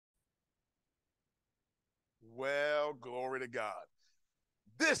Well, glory to God.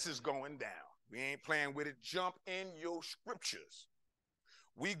 This is going down. We ain't playing with it. Jump in your scriptures.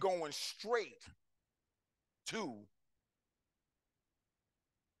 We going straight to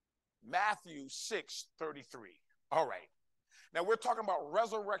Matthew 6:33. All right. Now we're talking about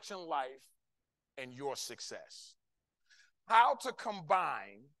resurrection life and your success. How to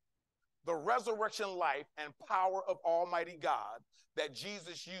combine the resurrection life and power of Almighty God that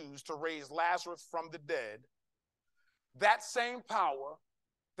Jesus used to raise Lazarus from the dead. That same power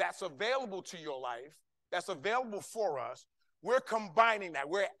that's available to your life, that's available for us, we're combining that.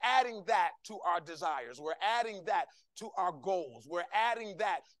 We're adding that to our desires. We're adding that to our goals. We're adding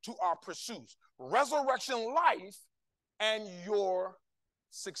that to our pursuits. Resurrection life and your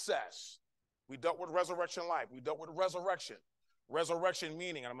success. We dealt with resurrection life. We dealt with resurrection. Resurrection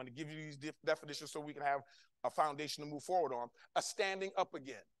meaning, and I'm going to give you these definitions so we can have a foundation to move forward on, a standing up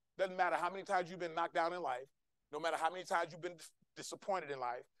again. Doesn't matter how many times you've been knocked down in life, no matter how many times you've been disappointed in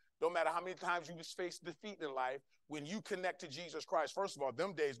life, no matter how many times you've faced defeat in life, when you connect to Jesus Christ, first of all,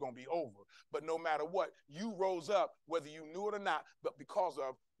 them days going to be over. But no matter what, you rose up, whether you knew it or not, but because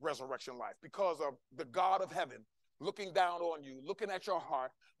of resurrection life, because of the God of heaven looking down on you, looking at your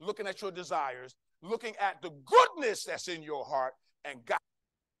heart, looking at your desires, looking at the goodness that's in your heart, and got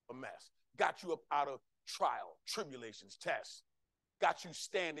a mess, got you up out of trial, tribulations, tests, got you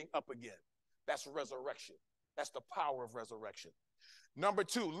standing up again. That's resurrection. That's the power of resurrection. Number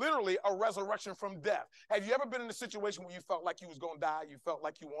two, literally a resurrection from death. Have you ever been in a situation where you felt like you was going to die? You felt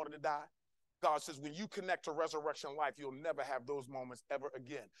like you wanted to die? God says when you connect to resurrection life, you'll never have those moments ever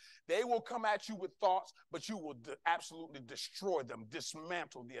again. They will come at you with thoughts, but you will absolutely destroy them,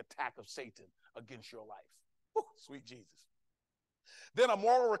 dismantle the attack of Satan against your life. Whew, sweet Jesus. Then a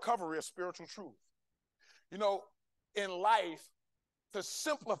moral recovery of spiritual truth. You know, in life, to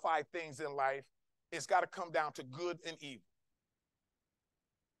simplify things in life, it's got to come down to good and evil,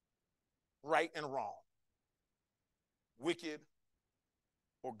 right and wrong, wicked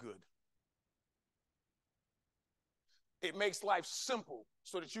or good. It makes life simple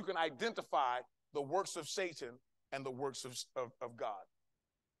so that you can identify the works of Satan and the works of God,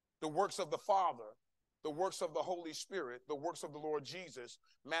 the works of the Father, the works of the Holy Spirit, the works of the Lord Jesus,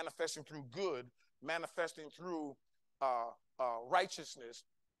 manifesting through good, manifesting through righteousness,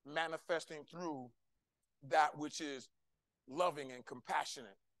 manifesting through that which is loving and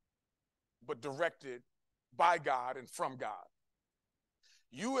compassionate, but directed by God and from God.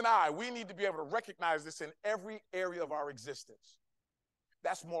 You and I, we need to be able to recognize this in every area of our existence.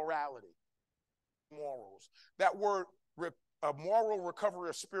 That's morality, morals. That word, a moral recovery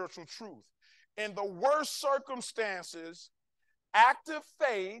of spiritual truth. In the worst circumstances, active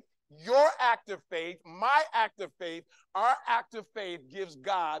faith, your active faith, my active faith, our active faith gives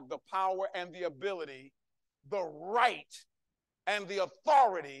God the power and the ability, the right and the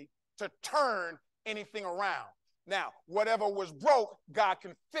authority to turn anything around. Now, whatever was broke, God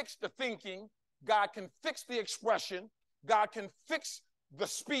can fix the thinking, God can fix the expression, God can fix the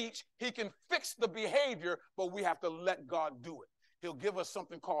speech, he can fix the behavior, but we have to let God do it. He'll give us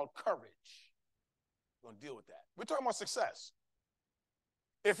something called courage. We're going to deal with that. We're talking about success.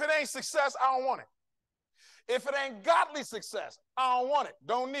 If it ain't success, I don't want it. If it ain't godly success, I don't want it.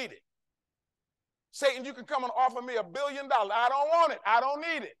 Don't need it. Satan, you can come and offer me $1 billion. I don't want it. I don't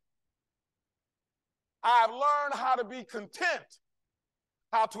need it. I've learned how to be content,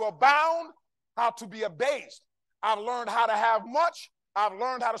 how to abound, how to be abased. I've learned how to have much. I've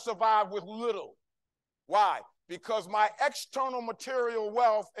learned how to survive with little. Why? Because my external material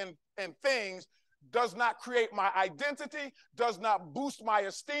wealth and things does not create my identity, does not boost my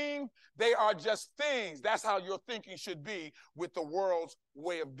esteem. They are just things. That's how your thinking should be with the world's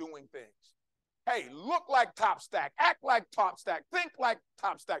way of doing things. Hey, look like top stack, act like top stack, think like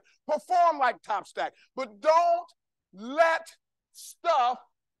top stack, perform like top stack, but don't let stuff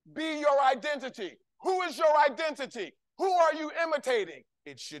be your identity. Who is your identity? Who are you imitating?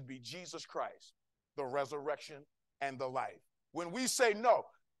 It should be Jesus Christ, the resurrection and the life. When we say no,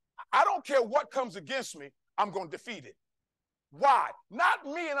 I don't care what comes against me, I'm going to defeat it. Why? Not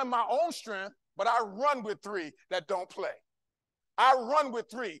me and my own strength, but I run with three that don't play. I run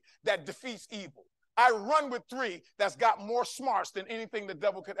with three that defeats evil. I run with three that's got more smarts than anything the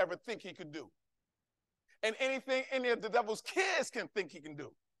devil could ever think he could do. And anything any of the devil's kids can think he can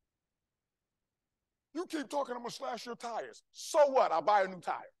do. You keep talking, I'm going to slash your tires. So what? I'll buy a new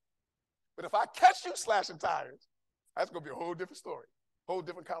tire. But if I catch you slashing tires, that's going to be a whole different story, whole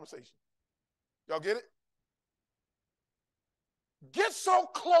different conversation. Y'all get it? Get so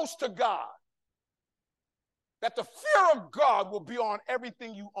close to God that the fear of God will be on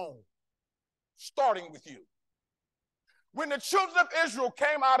everything you own, starting with you. When the children of Israel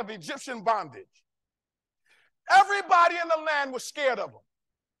came out of Egyptian bondage, everybody in the land was scared of them.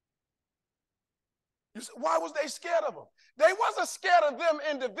 You say, why was they scared of them? They wasn't scared of them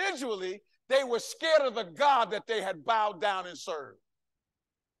individually. They were scared of the God that they had bowed down and served.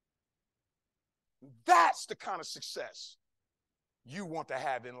 That's the kind of success you want to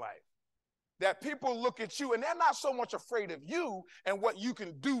have in life. That people look at you and they're not so much afraid of you and what you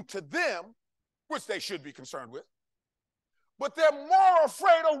can do to them, which they should be concerned with, but they're more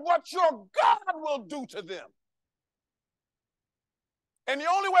afraid of what your God will do to them. And the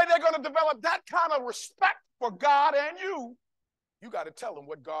only way they're going to develop that kind of respect for God and you got to tell them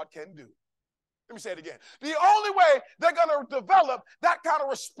what God can do. Let me say it again. The only way they're going to develop that kind of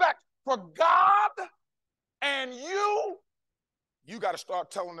respect for God and you got to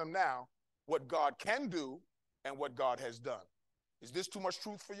start telling them now what God can do and what God has done. Is this too much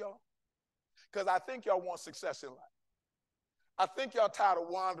truth for y'all? Because I think y'all want success in life. I think y'all tired of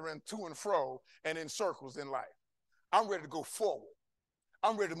wandering to and fro and in circles in life. I'm ready to go forward.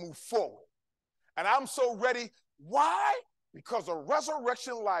 I'm ready to move forward. And I'm so ready. Why? Because of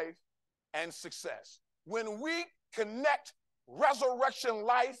resurrection life and success. When we connect resurrection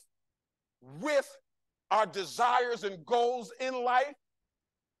life with our desires and goals in life,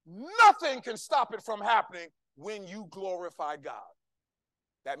 nothing can stop it from happening when you glorify God.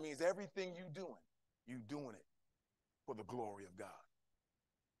 That means everything you're doing it for the glory of God.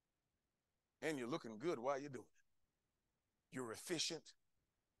 And you're looking good while you're doing it. You're efficient.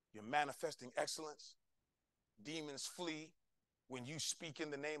 You're manifesting excellence. Demons flee when you speak in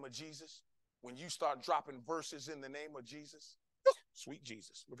the name of Jesus. When you start dropping verses in the name of Jesus. Sweet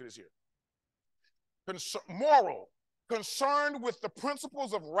Jesus. Look at this here. Moral, concerned with the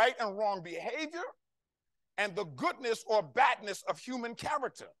principles of right and wrong behavior and the goodness or badness of human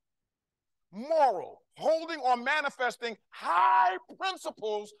character. Moral, holding or manifesting high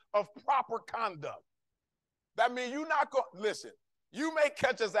principles of proper conduct. That means you're not going, listen, you may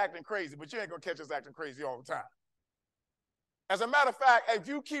catch us acting crazy, but you ain't going to catch us acting crazy all the time. As a matter of fact, if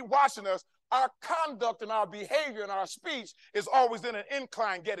you keep watching us, our conduct and our behavior and our speech is always in an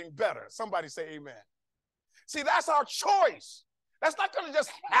incline getting better. Somebody say amen. See, that's our choice. That's not going to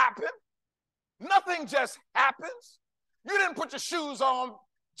just happen. Nothing just happens. You didn't put your shoes on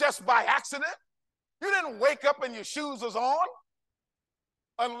just by accident. You didn't wake up and your shoes was on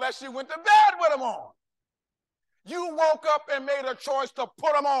unless you went to bed with them on. You woke up and made a choice to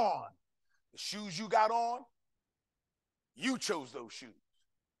put them on. The shoes you got on, you chose those shoes.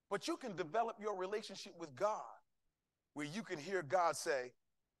 But you can develop your relationship with God where you can hear God say,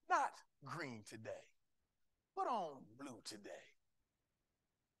 not green today, put on blue today.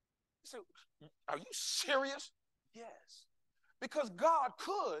 So, are you serious? Yes. Because God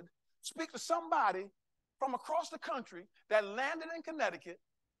could speak to somebody from across the country that landed in Connecticut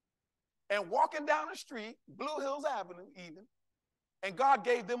and walking down the street, Blue Hills Avenue even, and God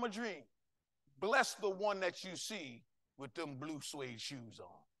gave them a dream. Bless the one that you see with them blue suede shoes on.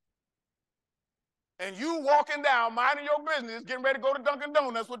 And you walking down, minding your business, getting ready to go to Dunkin'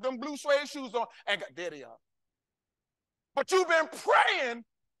 Donuts with them blue suede shoes on, and there they are. But you've been praying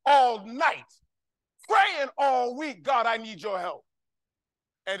all night, praying all week, God, I need your help.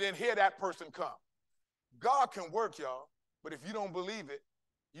 And then here that person come. God can work, y'all, but if you don't believe it,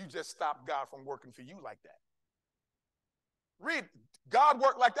 you just stop God from working for you like that. Read, God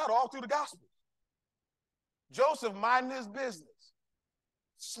worked like that all through the Gospels. Joseph minding his business,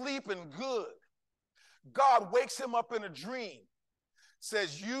 sleeping good. God wakes him up in a dream,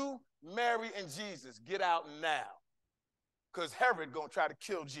 says, you, Mary, and Jesus, get out now. Because Herod going to try to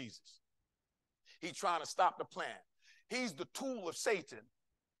kill Jesus. He's trying to stop the plan. He's the tool of Satan.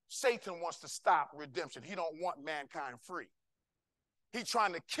 Satan wants to stop redemption. He don't want mankind free. He's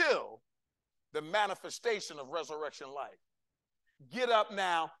trying to kill the manifestation of resurrection life. Get up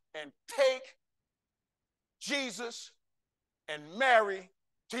now and take Jesus and Mary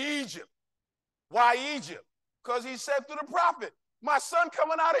to Egypt. Why Egypt? Because he said through the prophet, my son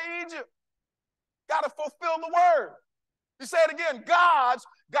coming out of Egypt. Got to fulfill the word. He said it again, God's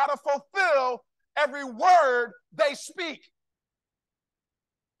got to fulfill every word they speak.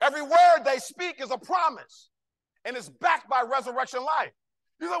 Every word they speak is a promise, and it's backed by resurrection life.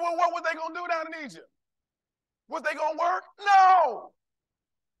 You say, well, what were they going to do down in Egypt? Was they going to work? No.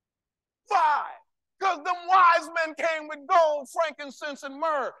 Why? Because them wise men came with gold, frankincense, and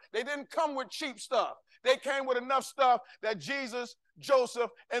myrrh. They didn't come with cheap stuff. They came with enough stuff that Jesus, Joseph,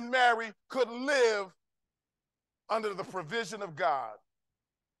 and Mary could live under the provision of God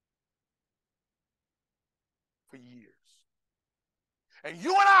for years. And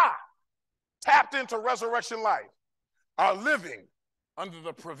you and I tapped into resurrection life. are living under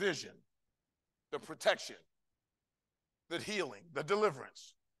the provision, the protection, the healing, the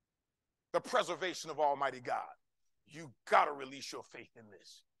deliverance, the preservation of Almighty God. You got to release your faith in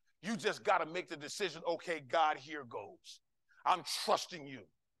this. You just got to make the decision, okay, God, here goes. I'm trusting you.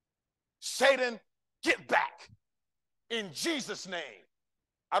 Satan, get back in Jesus' name.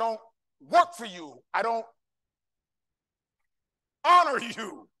 I don't work for you. I don't honor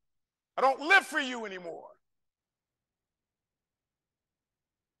you. I don't live for you anymore.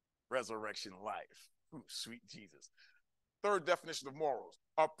 Resurrection life. Ooh, sweet Jesus. Third definition of morals.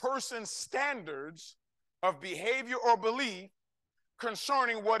 A person's standards of behavior or belief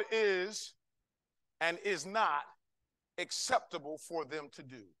concerning what is and is not acceptable for them to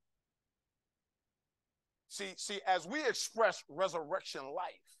do. See, as we express resurrection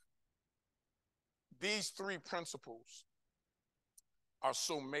life, these three principles are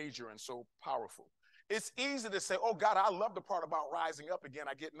so major and so powerful. It's easy to say, oh, God, I love the part about rising up again.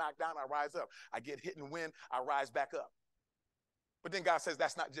 I get knocked down, I rise up. I get hit and win, I rise back up. But then God says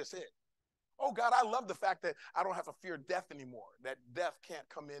that's not just it. Oh, God, I love the fact that I don't have to fear death anymore, that death can't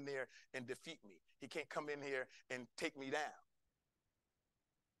come in there and defeat me. He can't come in here and take me down.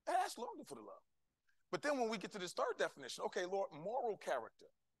 And that's wonderful to love. But then when we get to this third definition, okay, Lord, moral character,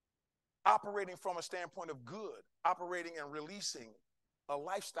 operating from a standpoint of good, operating and releasing a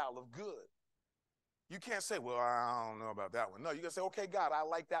lifestyle of good. You can't say, well, I don't know about that one. No, you can say, okay, God, I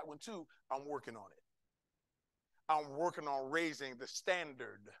like that one too. I'm working on it. I'm working on raising the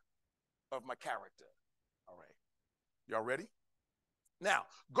standard of my character. All right. Y'all ready? Now,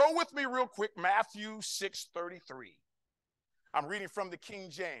 go with me real quick, Matthew 6:33. I'm reading from the King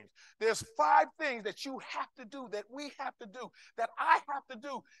James. There's 5 things that you have to do, that we have to do, that I have to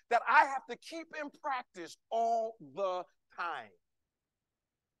do, that I have to keep in practice all the time.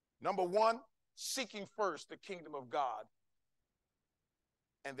 Number 1, seeking first the kingdom of God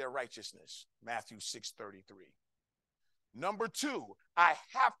and their righteousness. Matthew 6:33. Number 2, I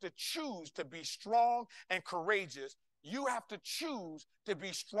have to choose to be strong and courageous. You have to choose to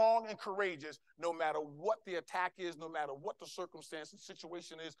be strong and courageous no matter what the attack is, no matter what the circumstance and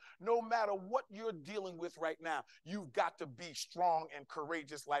situation is, no matter what you're dealing with right now. You've got to be strong and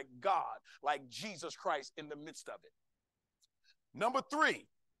courageous like God, like Jesus Christ in the midst of it. Number 3,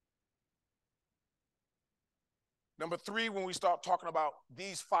 when we start talking about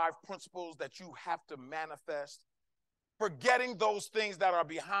these 5 principles that you have to manifest, forgetting those things that are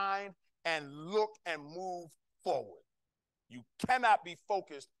behind and look and move forward. You cannot be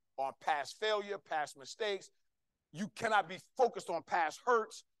focused on past failure, past mistakes. You cannot be focused on past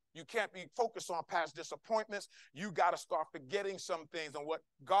hurts. You can't be focused on past disappointments. You got to start forgetting some things. And what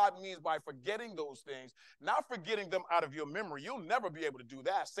God means by forgetting those things, not forgetting them out of your memory. You'll never be able to do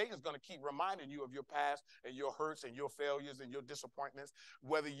that. Satan's going to keep reminding you of your past and your hurts and your failures and your disappointments,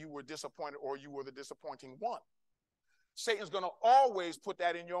 whether you were disappointed or you were the disappointing one. Satan's going to always put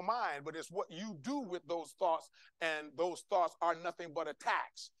that in your mind, but it's what you do with those thoughts, and those thoughts are nothing but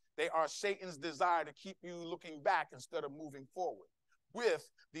attacks. They are Satan's desire to keep you looking back instead of moving forward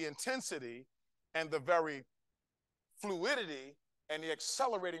with the intensity and the very fluidity and the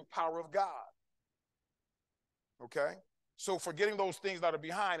accelerating power of God. Okay? So forgetting those things that are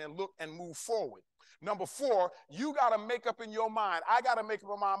behind and look and move forward. Number 4, you got to make up in your mind. I got to make up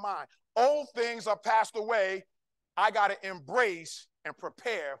in my mind. Old things are passed away. I got to embrace and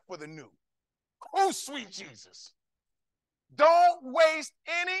prepare for the new. Oh, sweet Jesus. Don't waste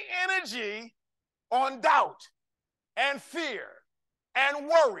any energy on doubt and fear and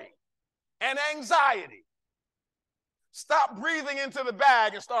worry and anxiety. Stop breathing into the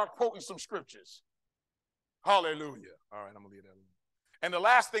bag and start quoting some scriptures. Hallelujah. All right, I'm going to leave that alone. And the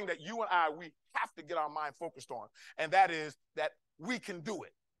last thing that you and I, we have to get our mind focused on, and that is that we can do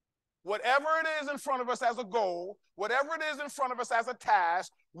it. Whatever it is in front of us as a goal, whatever it is in front of us as a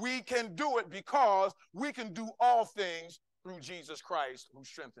task, we can do it because we can do all things through Jesus Christ who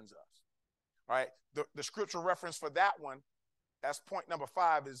strengthens us. All right, the scripture reference for that one, that's point number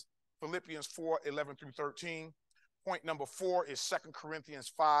 5, is Philippians 4:11-13. Point number 4 is 2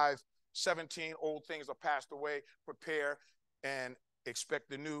 Corinthians 5:17. Old things are passed away, prepare and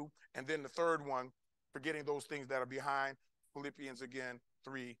expect the new. And then the third one, forgetting those things that are behind, Philippians again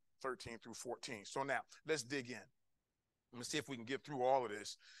 3:13-14. So now let's dig in. Let's see if we can get through all of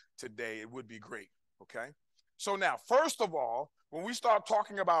this today. It would be great. Okay. So now, first of all, when we start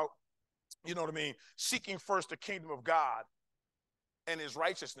talking about, seeking first the kingdom of God and his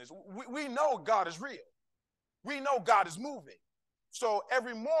righteousness, we know God is real. We know God is moving. So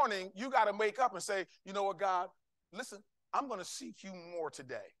every morning you got to wake up and say, you know what, God, listen, I'm going to seek you more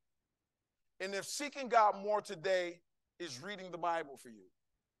today. And if seeking God more today is reading the Bible for you.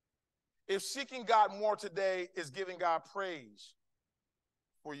 If seeking God more today is giving God praise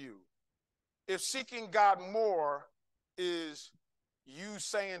for you. If seeking God more is you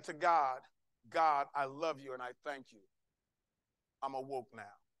saying to God, God, I love you and I thank you. I'm awoke now.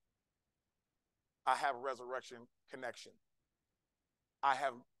 I have a resurrection connection. I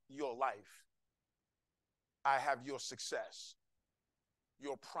have your life. I have your success,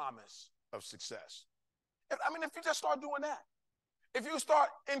 your promise of success. If you just start doing that, if you start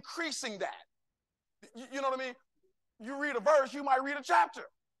increasing that, you know what I mean? You read a verse, you might read a chapter.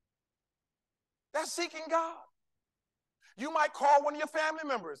 That's seeking God. You might call one of your family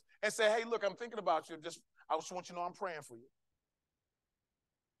members and say, hey, look, I'm thinking about you. I just want you to know I'm praying for you.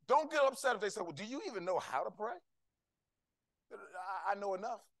 Don't get upset if they say, well, do you even know how to pray? I know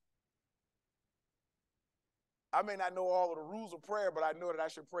enough. I may not know all of the rules of prayer, but I know that I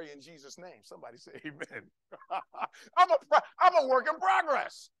should pray in Jesus' name. Somebody say amen. I'm a work in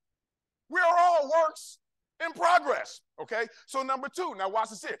progress. We are all works in progress, okay? So number 2, now watch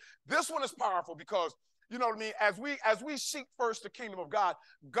this here. This one is powerful because, you know what I mean, as we seek first the kingdom of God,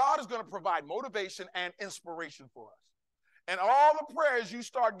 God is going to provide motivation and inspiration for us. And all the prayers you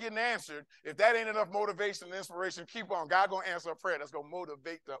start getting answered, if that ain't enough motivation and inspiration, keep on. God going to answer a prayer that's going to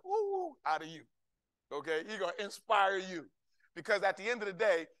motivate the ooh out of you. Okay? He's going to inspire you. Because at the end of the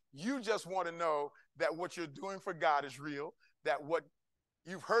day, you just want to know that what you're doing for God is real, that what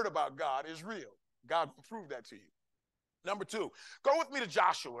you've heard about God is real. God will prove that to you. Number 2, go with me to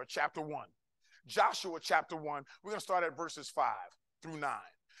Joshua chapter 1. Joshua chapter 1, we're going to start at verses 5 through 9.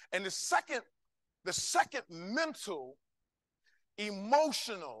 And the second mental,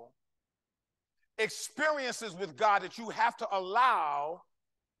 emotional experiences with God that you have to allow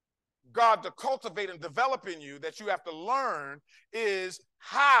God to cultivate and develop in you, that you have to learn, is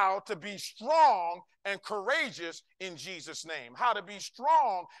how to be strong and courageous in Jesus' name. How to be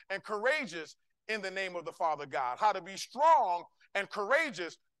strong and courageous in the name of the Father God. How to be strong and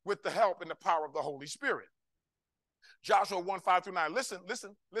courageous with the help and the power of the Holy Spirit. Joshua 1, 5 through 9. Listen. This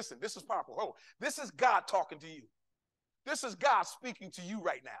is powerful. Oh, this is God talking to you. This is God speaking to you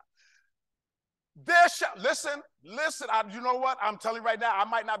right now. Listen, you know what? I'm telling you right now, I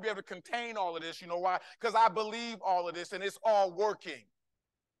might not be able to contain all of this. You know why? Because I believe all of this and it's all working.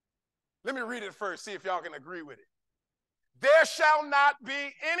 Let me read it first, see if y'all can agree with it. There shall not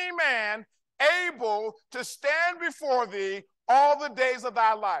be any man able to stand before thee all the days of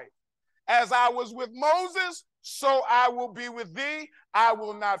thy life. As I was with Moses, so I will be with thee. I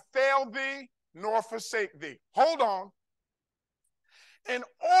will not fail thee nor forsake thee. Hold on. In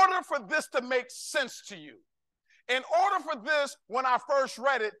order for this to make sense to you, in order for this, when I first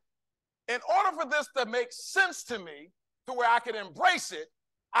read it, in order for this to make sense to me, to where I could embrace it,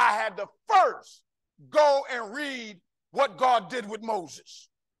 I had to first go and read what God did with Moses.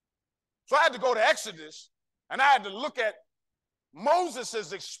 So I had to go to Exodus, and I had to look at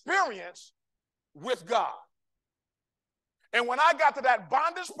Moses' experience with God. And when I got to that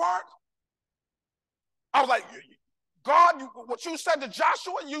bondage part, I was like, God, what you said to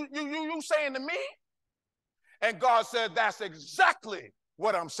Joshua, you saying to me? And God said, that's exactly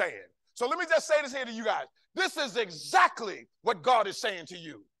what I'm saying. So let me just say this here to you guys. This is exactly what God is saying to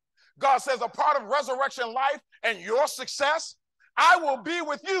you. God says, a part of resurrection life and your success, I will be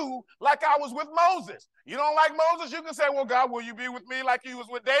with you like I was with Moses. You don't like Moses? You can say, well, God, will you be with me like you was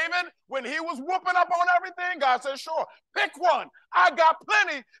with David when he was whooping up on everything? God says, sure. Pick one. I got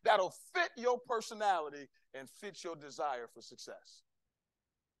plenty that'll fit your personality and fit your desire for success.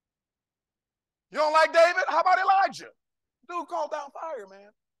 You don't like David? How about Elijah? Dude called down fire, man.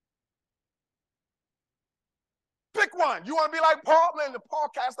 Pick one. You want to be like Paul? Man, Paul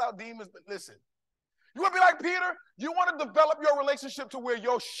cast out demons, but listen. You want to be like Peter? You want to develop your relationship to where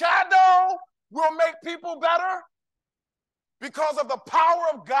your shadow will make people better? Because of the power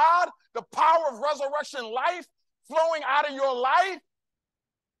of God, the power of resurrection life flowing out of your life?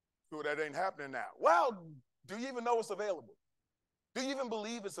 Dude, that ain't happening now. Well, do you even know it's available? Do you even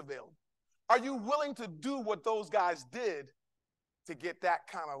believe it's available? Are you willing to do what those guys did to get that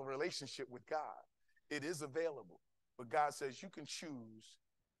kind of relationship with God? It is available. But God says you can choose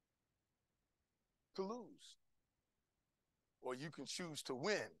to lose. Or you can choose to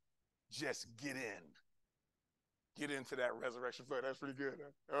win. Just get in. Get into that resurrection flow. That's pretty good.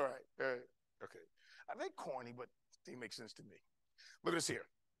 Huh? All right. Okay. I think corny, but it makes sense to me. Look at this here.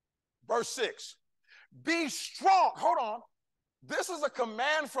 Verse 6. Be strong. Hold on. This is a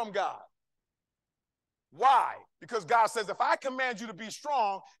command from God. Why? Because God says, if I command you to be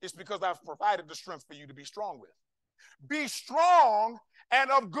strong, it's because I've provided the strength for you to be strong with. Be strong and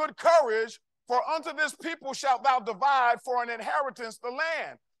of good courage, For unto this people shalt thou divide for an inheritance the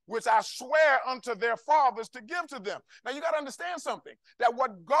land, which I swear unto their fathers to give to them. Now you got to understand something, that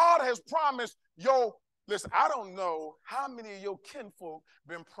what God has promised, listen, I don't know how many of your kinfolk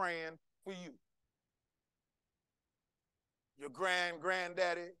been praying for you. Your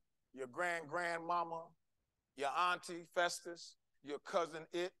granddaddy, your grandmama, your auntie Festus, your cousin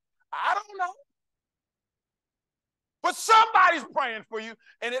I don't know. But somebody's praying for you,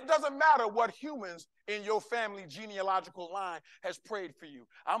 and it doesn't matter what humans in your family genealogical line has prayed for you.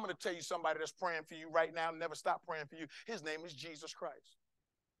 I'm going to tell you somebody that's praying for you right now, never stop praying for you. His name is Jesus Christ.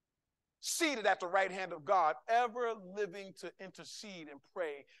 Seated at the right hand of God, ever living to intercede and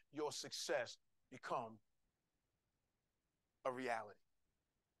pray your success become a reality.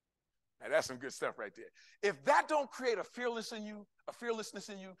 Now that's some good stuff right there. If that don't create a fearlessness in you,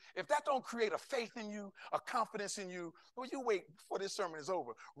 if that don't create a faith in you, a confidence in you, well, you wait before this sermon is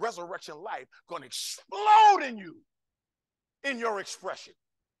over. Resurrection life going to explode in you, in your expression.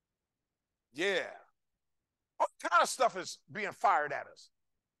 Yeah. All kind of stuff is being fired at us,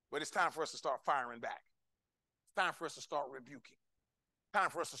 but it's time for us to start firing back. It's time for us to start rebuking. Time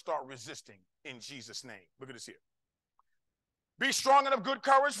for us to start resisting in Jesus' name. Look at this here. Be strong and of good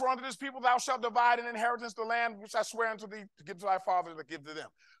courage, for unto this people thou shalt divide an inheritance the land which I swear unto thee to give to thy fathers to give to them.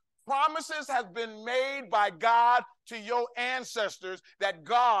 Promises have been made by God to your ancestors that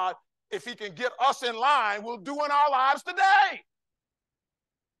God, if he can get us in line, will do in our lives today.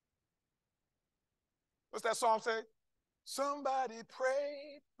 What's that song say? Somebody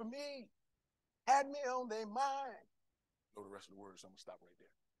prayed for me, had me on their mind. I know the rest of the words, so I'm going to stop right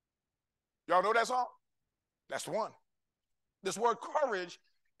there. Y'all know that song? That's the one. This word courage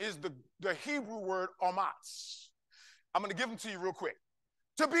is the Hebrew word omatz. I'm going to give them to you real quick.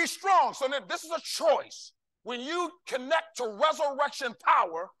 To be strong. So this is a choice. When you connect to resurrection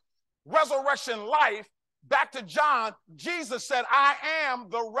power, resurrection life, back to John, Jesus said, I am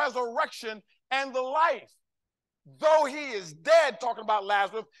the resurrection and the life. Though he is dead, talking about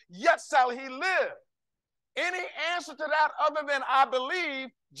Lazarus, yet shall he live. Any answer to that other than I believe,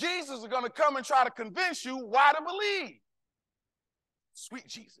 Jesus is going to come and try to convince you why to believe. Sweet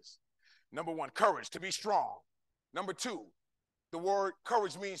Jesus. Number one, courage, to be strong. Number two, the word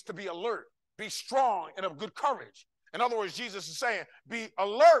courage means to be alert, be strong and of good courage. In other words, Jesus is saying, be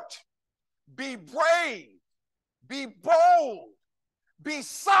alert, be brave, be bold, be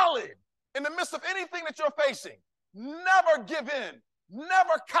solid in the midst of anything that you're facing. Never give in,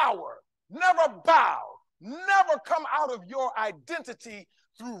 never cower, never bow, never come out of your identity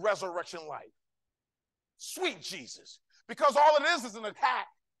through resurrection life. Sweet Jesus. Because all it is an attack.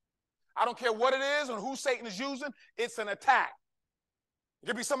 I don't care what it is and who Satan is using, it's an attack. It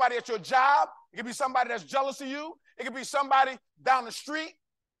could be somebody at your job. It could be somebody that's jealous of you. It could be somebody down the street.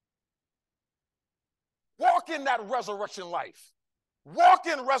 Walk in that resurrection life. Walk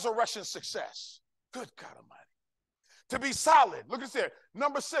in resurrection success. Good God Almighty. To be solid. Look at this here.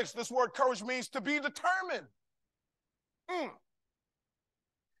 Number 6, this word courage means to be determined.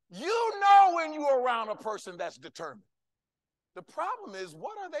 You know when you're around a person that's determined. The problem is,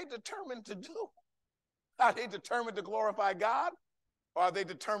 what are they determined to do? Are they determined to glorify God, or are they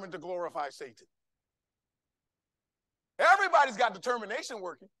determined to glorify Satan? Everybody's got determination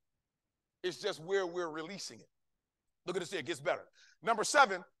working. It's just where we're releasing it. Look at this here, it gets better. Number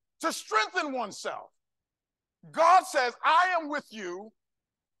 7, to strengthen oneself. God says, I am with you.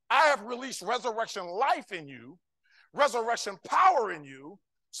 I have released resurrection life in you, resurrection power in you,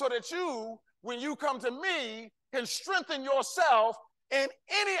 so that you, when you come to me, can strengthen yourself in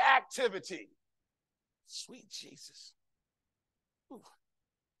any activity. Sweet Jesus. Ooh.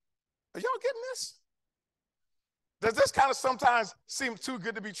 Are y'all getting this? Does this kind of sometimes seem too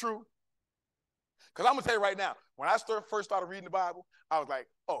good to be true? Because I'm going to tell you right now, when I first started reading the Bible, I was like,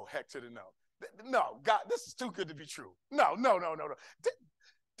 oh, heck to the no. No, God, this is too good to be true. No.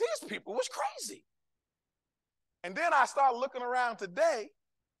 These people was crazy. And then I started looking around today,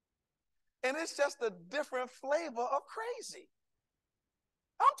 and it's just a different flavor of crazy.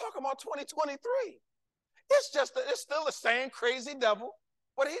 I'm talking about 2023. It's still the same crazy devil,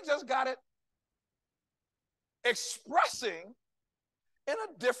 but he just got it expressing in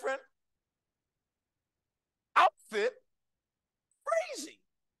a different outfit. Crazy.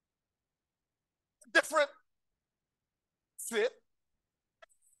 Different fit.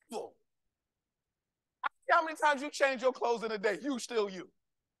 How many times you change your clothes in a day? You still you.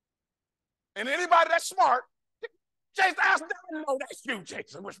 And anybody that's smart, Jason, no, that's you,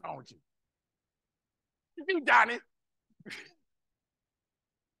 Jason. What's wrong with you? You, Johnny.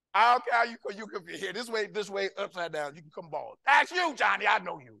 I don't care how you could be here. This way, upside down. You can come bald. That's you, Johnny. I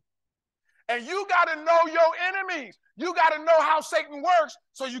know you. And you got to know your enemies. You got to know how Satan works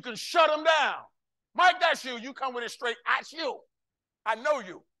so you can shut him down. Mike, that's you. You come with it straight. That's you. I know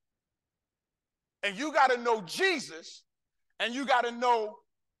you. And you got to know Jesus, and you got to know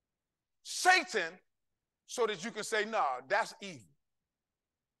Satan so that you can say, no, that's evil.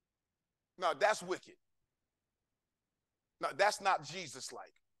 No, that's wicked. No, that's not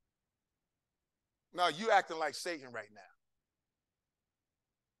Jesus-like. No, you acting like Satan right now.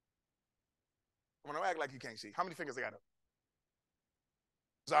 When I act like you can't see. How many fingers I got up?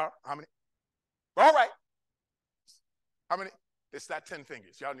 Zara, how many? All right. How many? It's not 10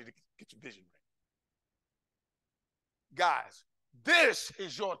 fingers. Y'all need to get your vision right. Guys, this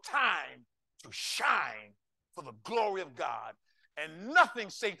is your time to shine for the glory of God, and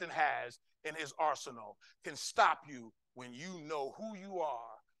nothing Satan has in his arsenal can stop you when you know who you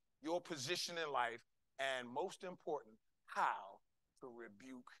are, your position in life, and most important, how to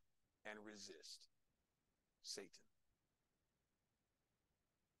rebuke and resist Satan.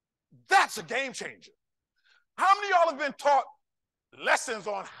 That's a game changer. How many of y'all have been taught lessons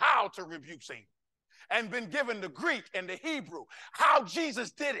on how to rebuke Satan and been given the Greek and the Hebrew, how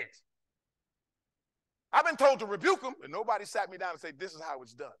Jesus did it? I've been told to rebuke him, and nobody sat me down and said, this is how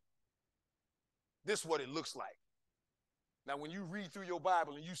it's done. This is what it looks like. Now, when you read through your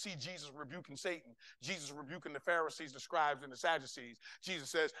Bible and you see Jesus rebuking Satan, Jesus rebuking the Pharisees, the scribes, and the Sadducees,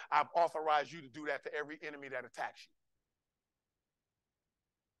 Jesus says, I've authorized you to do that to every enemy that attacks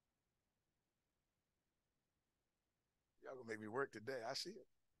you. Y'all gonna make me work today. I see it.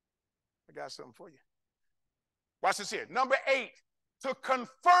 I got something for you. Watch this here. Number 8, to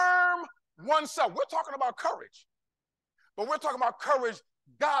confirm oneself. We're talking about courage, but we're talking about courage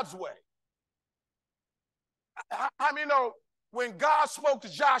God's way. I mean, when God spoke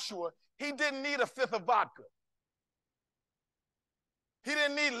to Joshua, he didn't need a fifth of vodka. He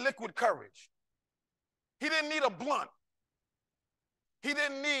didn't need liquid courage. He didn't need a blunt. He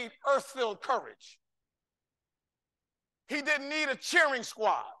didn't need earth-filled courage. He didn't need a cheering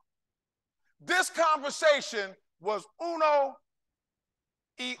squad. This conversation was uno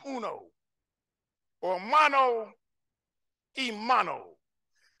y uno, or mano y mano.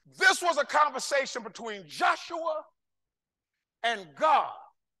 This was a conversation between Joshua and God.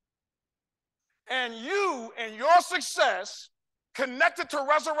 And you and your success connected to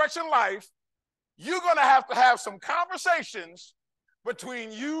resurrection life, you're going to have some conversations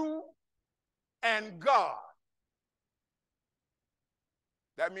between you and God.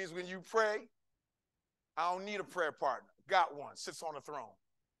 That means when you pray, I don't need a prayer partner. Got one, sits on the throne.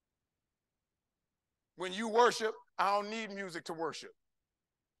 When you worship, I don't need music to worship.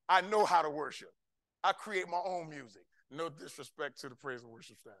 I know how to worship. I create my own music. No disrespect to the praise and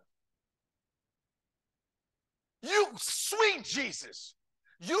worship staff. You, sweet Jesus,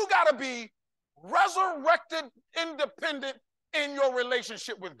 you got to be resurrected, independent in your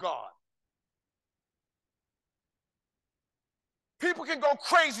relationship with God. People can go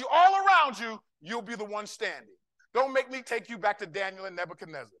crazy all around you. You'll be the one standing. Don't make me take you back to Daniel and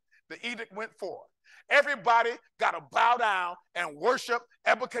Nebuchadnezzar. The edict went forth. Everybody got to bow down and worship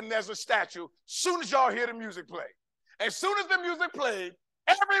Nebuchadnezzar's statue soon as y'all hear the music play. As soon as the music played,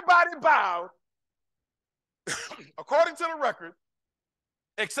 everybody bowed, according to the record,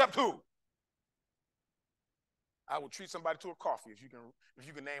 except who? I will treat somebody to a coffee if you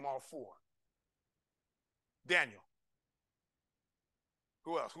can name all 4. Daniel.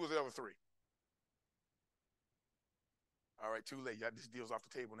 Who else? Who was the other 3? All right, too late. Y'all, this deal's off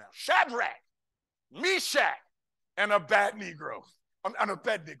the table now. Shadrach, Meshach, and Abednego.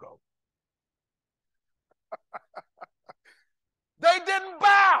 They didn't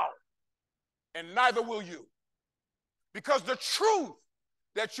bow, and neither will you. Because the truth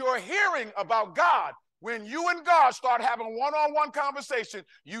that you're hearing about God, when you and God start having one-on-one conversation,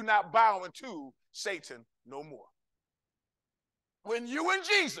 you're not bowing to Satan no more. When you and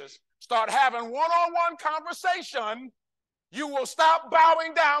Jesus start having one-on-one conversation, you will stop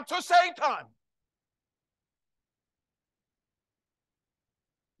bowing down to Satan.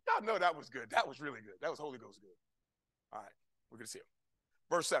 Y'all know that was good. That was really good. That was Holy Ghost good. All right, we're going to see it.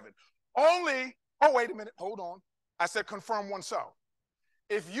 Verse 7. Oh, wait a minute. Hold on. I said confirm oneself.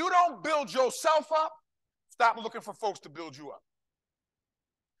 If you don't build yourself up, stop looking for folks to build you up.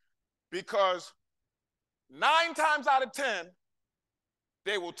 Because 9 times out of 10,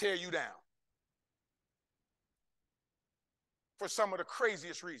 they will tear you down. For some of the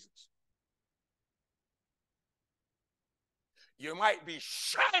craziest reasons. You might be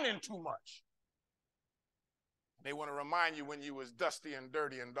shining too much. They want to remind you when you was dusty and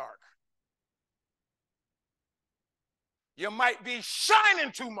dirty and dark. You might be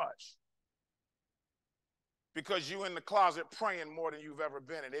shining too much. because you in the closet praying more than you've ever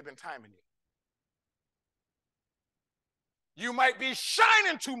been, and they've been timing you. You might be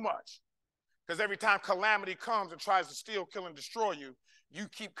shining too much, because every time calamity comes and tries to steal, kill, and destroy you, you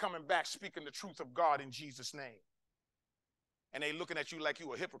keep coming back speaking the truth of God in Jesus' name. And they looking at you like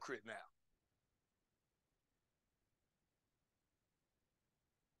you a hypocrite now.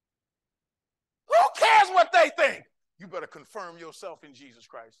 Who cares what they think? You better confirm yourself in Jesus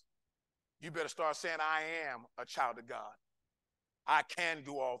Christ. You better start saying, I am a child of God. I can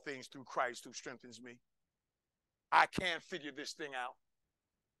do all things through Christ who strengthens me. I can figure this thing out.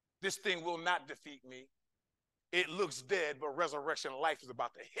 This thing will not defeat me. It looks dead, but resurrection life is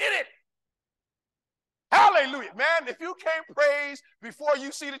about to hit it. Hallelujah. Man, if you can't praise before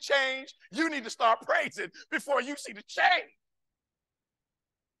you see the change, you need to start praising before you see the change.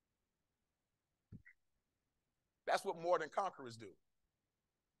 That's what more than conquerors do.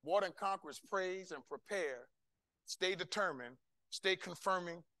 More than conquerors praise and prepare, stay determined, stay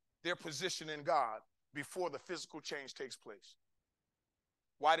confirming their position in God before the physical change takes place.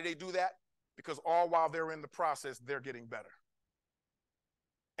 Why do they do that? Because all while they're in the process, they're getting better.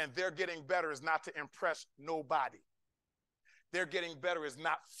 And their getting better is not to impress nobody. Their getting better is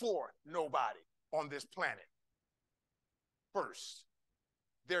not for nobody on this planet. First,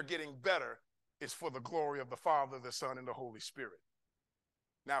 their getting better is for the glory of the Father, the Son, and the Holy Spirit.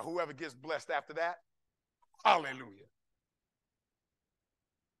 Now, whoever gets blessed after that, hallelujah.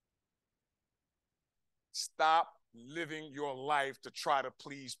 Stop living your life to try to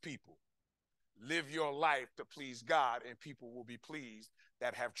please people. Live your life to please God, and people will be pleased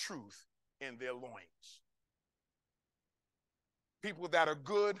that have truth in their loins. People that are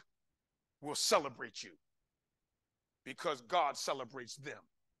good will celebrate you because God celebrates them.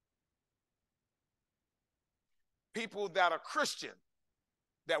 People that are Christian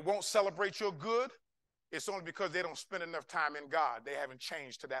that won't celebrate your good, it's only because they don't spend enough time in God. They haven't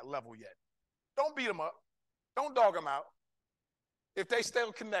changed to that level yet. Don't beat them up. Don't dog them out. If they stay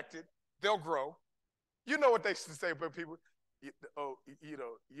connected, they'll grow. You know what they say about people?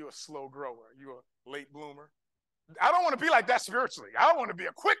 You're a slow grower. You're a late bloomer. I don't want to be like that spiritually. I want to be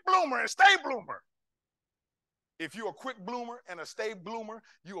a quick bloomer and stay bloomer. If you're a quick bloomer and a stay bloomer,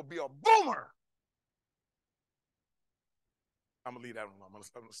 you will be a boomer. I'm going to leave that alone. I'm going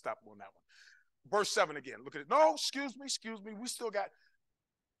to stop on that one. Verse 7 again. Look at it. No, excuse me. We still got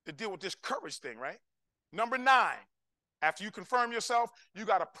to deal with this courage thing, right? Number 9, after you confirm yourself, you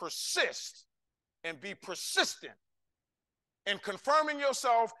got to persist and be persistent in confirming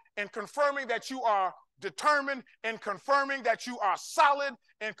yourself and confirming that you are determined and confirming that you are solid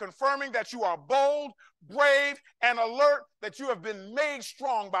and confirming that you are bold, brave, and alert, that you have been made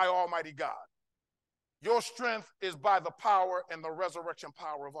strong by Almighty God. Your strength is by the power and the resurrection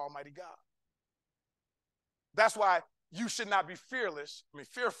power of Almighty God. That's why you should not be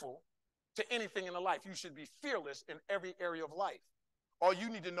fearful to anything in the life. You should be fearless in every area of life. All you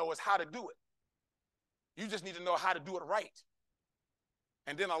need to know is how to do it. You just need to know how to do it right.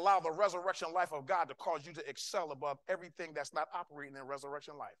 And then allow the resurrection life of God to cause you to excel above everything that's not operating in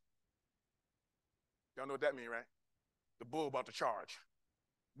resurrection life. Y'all know what that means, right? The bull about to charge.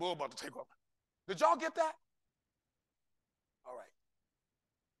 Bull about to take over. Did y'all get that? All right.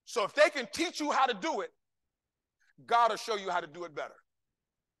 So if they can teach you how to do it, God will show you how to do it better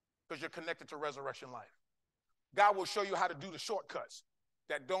because you're connected to resurrection life. God will show you how to do the shortcuts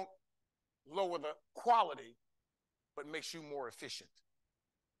that don't lower the quality but makes you more efficient.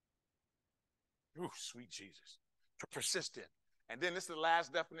 Ooh, sweet Jesus. To persist in. And then this is the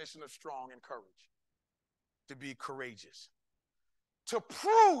last definition of strong and courage. To be courageous. To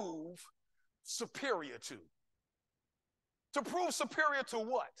prove superior to. To prove superior to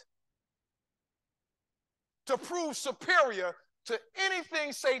what? To prove superior to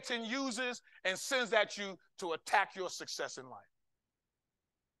anything Satan uses and sends at you to attack your success in life.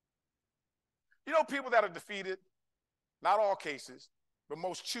 You know, people that are defeated, not all cases, but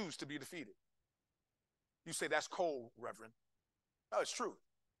most choose to be defeated. You say, that's cold, Reverend. No, it's true.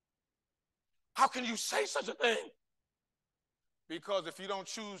 How can you say such a thing? Because if you don't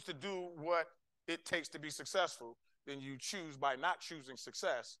choose to do what it takes to be successful, then you choose by not choosing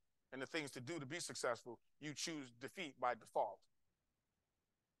success and the things to do to be successful, you choose defeat by default.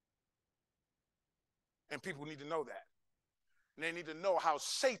 And people need to know that. And they need to know how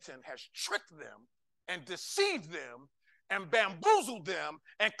Satan has tricked them and deceived them and bamboozled them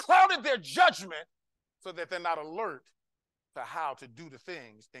and clouded their judgment so that they're not alert to how to do the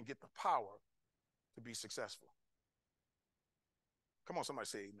things and get the power to be successful. Come on, somebody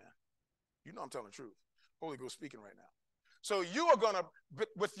say amen. You know I'm telling the truth. Holy Ghost speaking right now. So you are going to,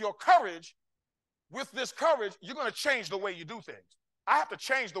 with your courage, with this courage, you're going to change the way you do things. I have to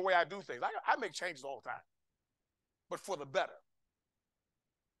change the way I do things. I make changes all the time, but for the better.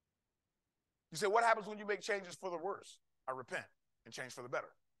 You say, what happens when you make changes for the worse? I repent and change for the better.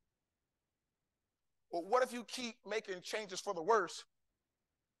 Well, what if you keep making changes for the worse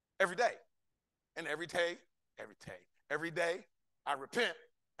every day? And every day, I repent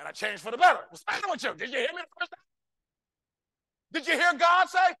and I change for the better. What's the matter with you? Did you hear me the first time? Did you hear God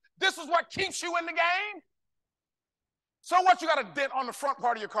say, this is what keeps you in the game? So what? You got a dent on the front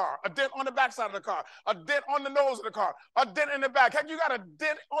part of your car, a dent on the back side of the car, a dent on the nose of the car, a dent in the back. Heck, you got a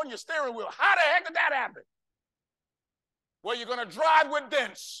dent on your steering wheel. How the heck did that happen? Well, you're going to drive with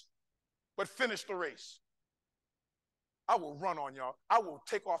dents, but finish the race. I will run on y'all. I will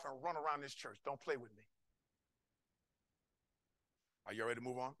take off and run around this church. Don't play with me. Are you ready to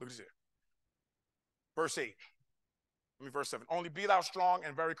move on? Look at this here. Verse 8. Verse 7. Only be thou strong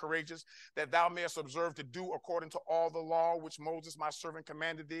and very courageous, that thou mayest observe to do according to all the law which Moses my servant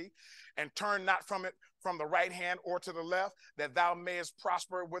commanded thee, and turn not from it from the right hand or to the left, that thou mayest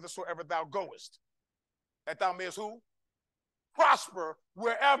prosper whithersoever thou goest. That thou mayest who? Prosper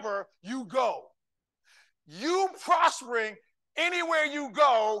wherever you go. You prospering anywhere you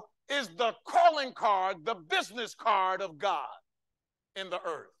go is the calling card, the business card of God in the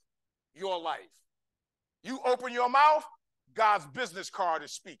earth, your life. You open your mouth, God's business card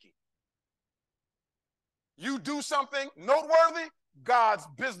is speaking. You do something noteworthy, God's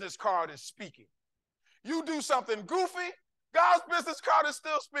business card is speaking. You do something goofy, God's business card is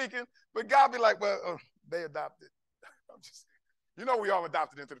still speaking, but God be like, well, they adopted. I'm just saying. You know we all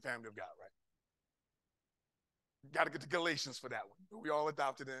adopted into the family of God, right? Got to get to Galatians for that one. We all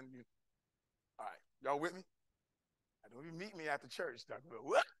adopted in. All right, y'all with me? Don't you meet me at the church. Talk about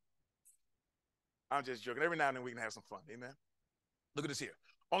what? I'm just joking. Every now and then we can have some fun. Amen. Look at this here.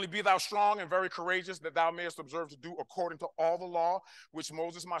 Only be thou strong and very courageous, that thou mayest observe to do according to all the law which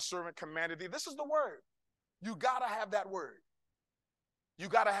Moses my servant commanded thee. This is the word. You got to have that word. You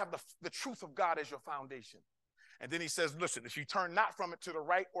got to have the truth of God as your foundation. And then he says, listen, if you turn not from it to the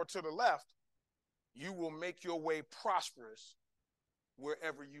right or to the left, you will make your way prosperous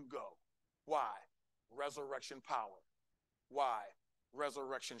wherever you go. Why? Resurrection power. Why?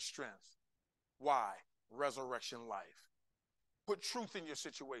 Resurrection strength. Why? Resurrection life. Put truth in your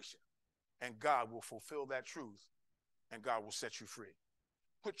situation, and God will fulfill that truth, and God will set you free.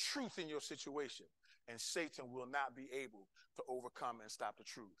 Put truth in your situation, and Satan will not be able to overcome and stop the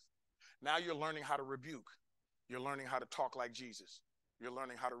truth. Now you're learning how to rebuke. You're learning how to talk like Jesus. You're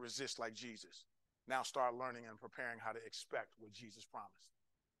learning how to resist like Jesus. Now start learning and preparing how to expect what Jesus promised.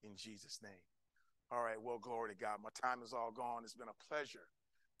 In Jesus' name. All right, well, glory to God. My time is all gone. It's been a pleasure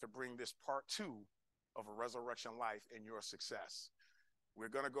to bring this part 2 of a resurrection life in your success. We're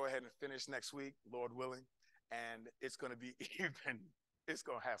going to go ahead and finish next week, Lord willing, and it's going to be it's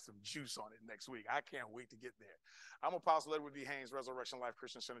going to have some juice on it next week. I can't wait to get there. I'm Apostle Edward B. Haynes, Resurrection Life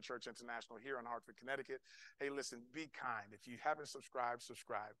Christian Center Church International here in Hartford, Connecticut. Hey, listen, be kind. If you haven't subscribed,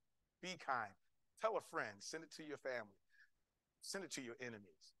 subscribe. Be kind. Tell a friend. Send it to your family. Send it to your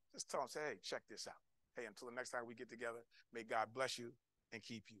enemies. Just tell them, say, hey, check this out. Hey, until the next time we get together, may God bless you and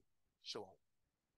keep you. Shalom.